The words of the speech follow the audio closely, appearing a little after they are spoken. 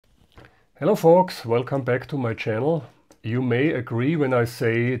Hello folks, welcome back to my channel. You may agree when I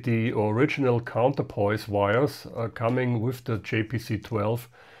say the original counterpoise wires coming with the JPC-12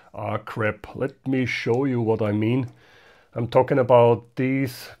 are crap. Let me show you what I mean. I'm talking about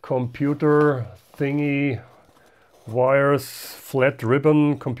these computer thingy wires, flat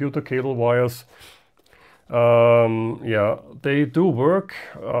ribbon computer cable wires. Yeah, they do work,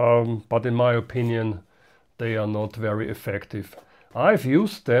 but in my opinion they are not very effective. I've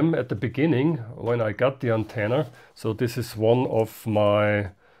used them at the beginning when I got the antenna, so this is one of my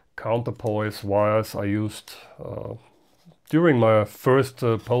counterpoise wires I used during my first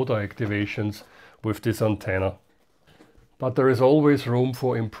PODA activations with this antenna. But there is always room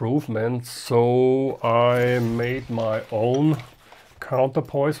for improvement, so I made my own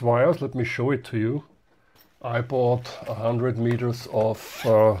counterpoise wires. Let me show it to you. I bought 100 meters of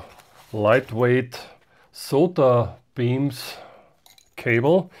lightweight soda beams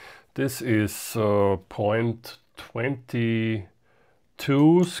cable. This is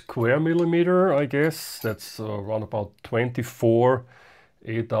 0.22 square millimeter, I guess. That's around about 24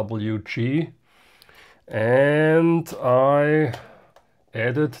 AWG. And I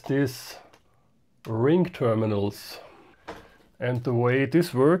added these ring terminals. And the way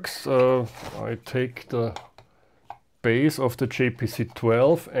this works, I take the base of the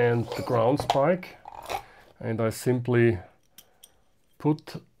JPC-12 and the ground spike, and I simply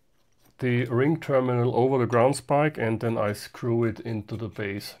put the ring terminal over the ground spike and then I screw it into the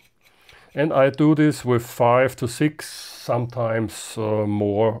base. And I do this with 5 to 6, sometimes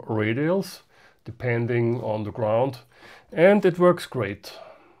more radials, depending on the ground, and it works great.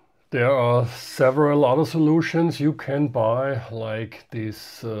 There are several other solutions you can buy, like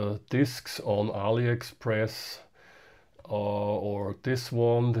these discs on AliExpress, or this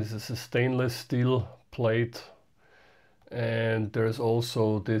one. This is a stainless steel plate. And there's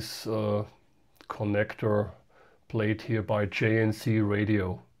also this connector plate here by JNC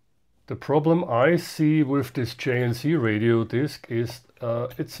Radio. The problem I see with this JNC Radio disc is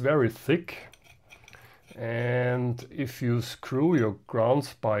it's very thick, and if you screw your ground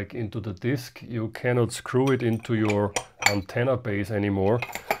spike into the disc, you cannot screw it into your antenna base anymore.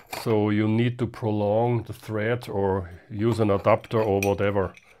 So you need to prolong the thread or use an adapter or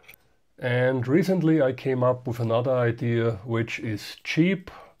whatever. And recently I came up with another idea which is cheap.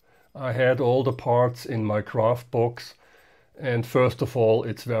 I had all the parts in my craft box, and first of all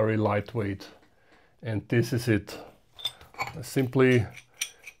it's very lightweight. And this is it. I simply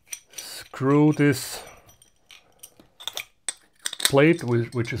screw this plate,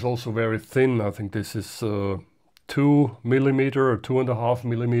 which is also very thin. I think this is 2 millimeter or 2.5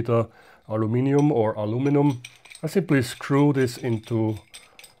 millimeter aluminum. I simply screw this into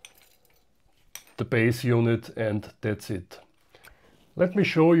the base unit and that's it. Let me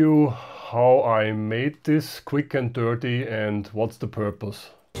show you how I made this quick and dirty and what's the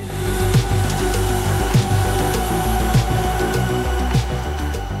purpose.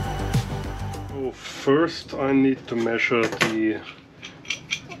 So first I need to measure the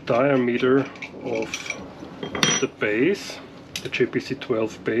diameter of the base, the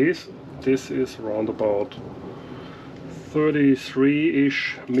JPC-12 base. This is around about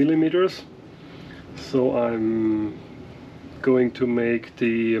 33-ish millimeters. So I'm going to make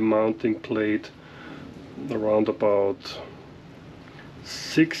the mounting plate around about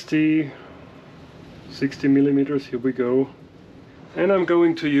 60 millimeters. Here we go. And I'm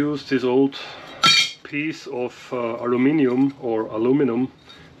going to use this old piece of aluminum or aluminum,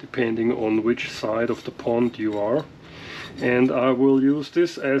 depending on which side of the pond you are. And I will use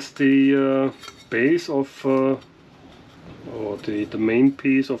this as the base of or the main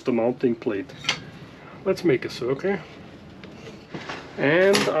piece of the mounting plate. Let's make a circle.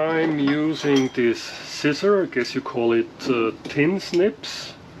 And I'm using this scissor, I guess you call it tin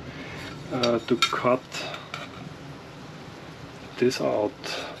snips, to cut this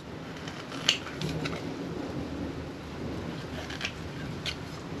out.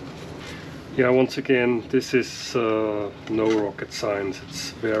 Yeah, once again, this is no rocket science. It's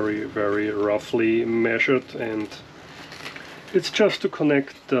very, very roughly measured, and it's just to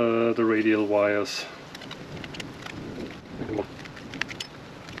connect the radial wires.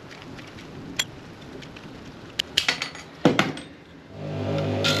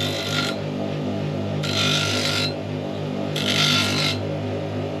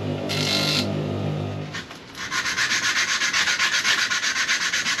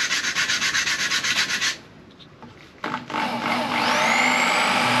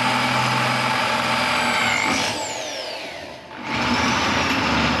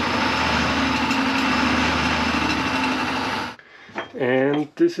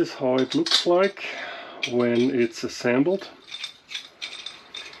 this is how it looks like when it's assembled.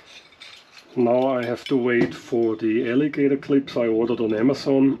 Now I have to wait for the alligator clips I ordered on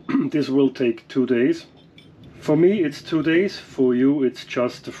Amazon. This will take 2 days. For me it's 2 days, for you it's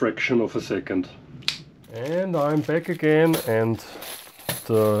just a fraction of a second. And I'm back again, and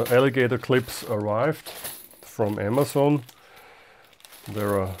the alligator clips arrived from Amazon.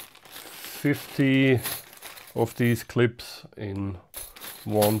 There are 50 of these clips in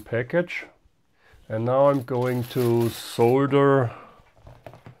one package. And now I'm going to solder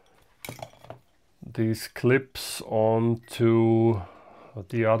these clips onto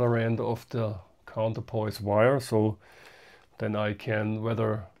the other end of the counterpoise wire, so then I can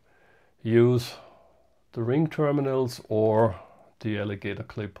whether use the ring terminals or the alligator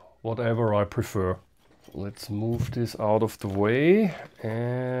clip, whatever I prefer. Let's move this out of the way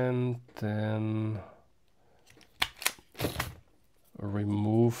and then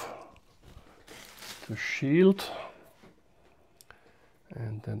remove the shield,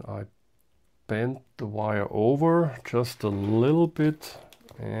 and then I bend the wire over just a little bit,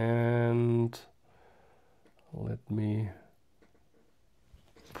 and let me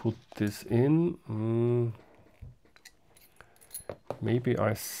put this in. Maybe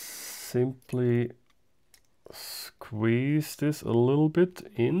I simply squeeze this a little bit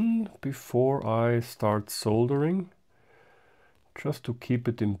in before I start soldering, just to keep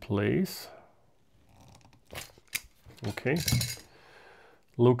it in place. Okay.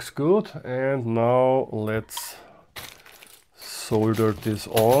 Looks good, and now let's solder this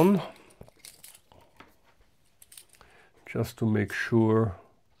on, just to make sure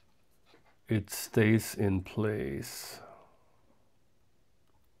it stays in place.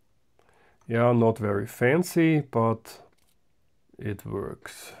 Yeah, not very fancy, but it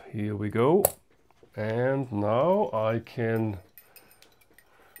works. Here we go. And now I can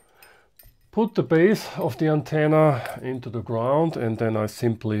put the base of the antenna into the ground, and then I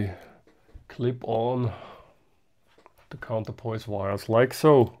simply clip on the counterpoise wires like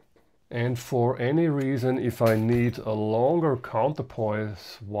so. And for any reason, if I need a longer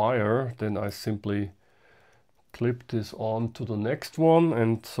counterpoise wire, then I simply clip this on to the next one,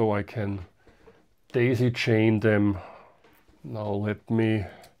 and so I can daisy chain them. Now let me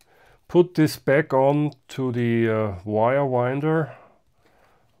put this back on to the wire winder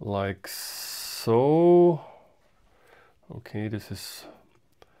like so. Okay, this is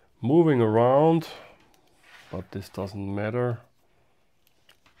moving around, but this doesn't matter.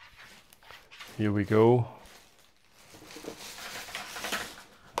 Here we go.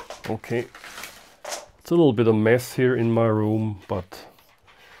 Okay, it's a little bit of mess here in my room, but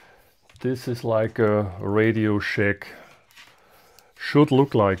this is like a Radio Shack should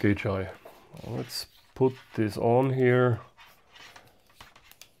look like, HI. Let's put this on here,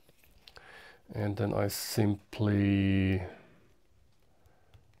 and then I simply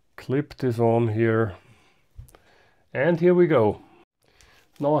clip this on here, and here we go.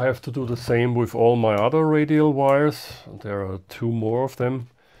 Now I have to do the same with all my other radial wires. There are 2 more of them,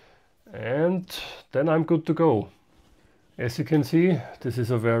 and then I'm good to go. As you can see, this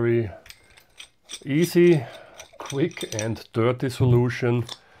is a very easy, quick and dirty solution,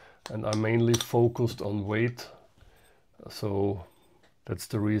 and I'm mainly focused on weight, so that's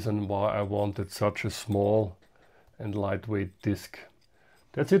the reason why I wanted such a small and lightweight disc.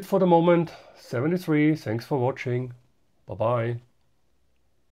 That's it for the moment. 73, thanks for watching. Bye bye.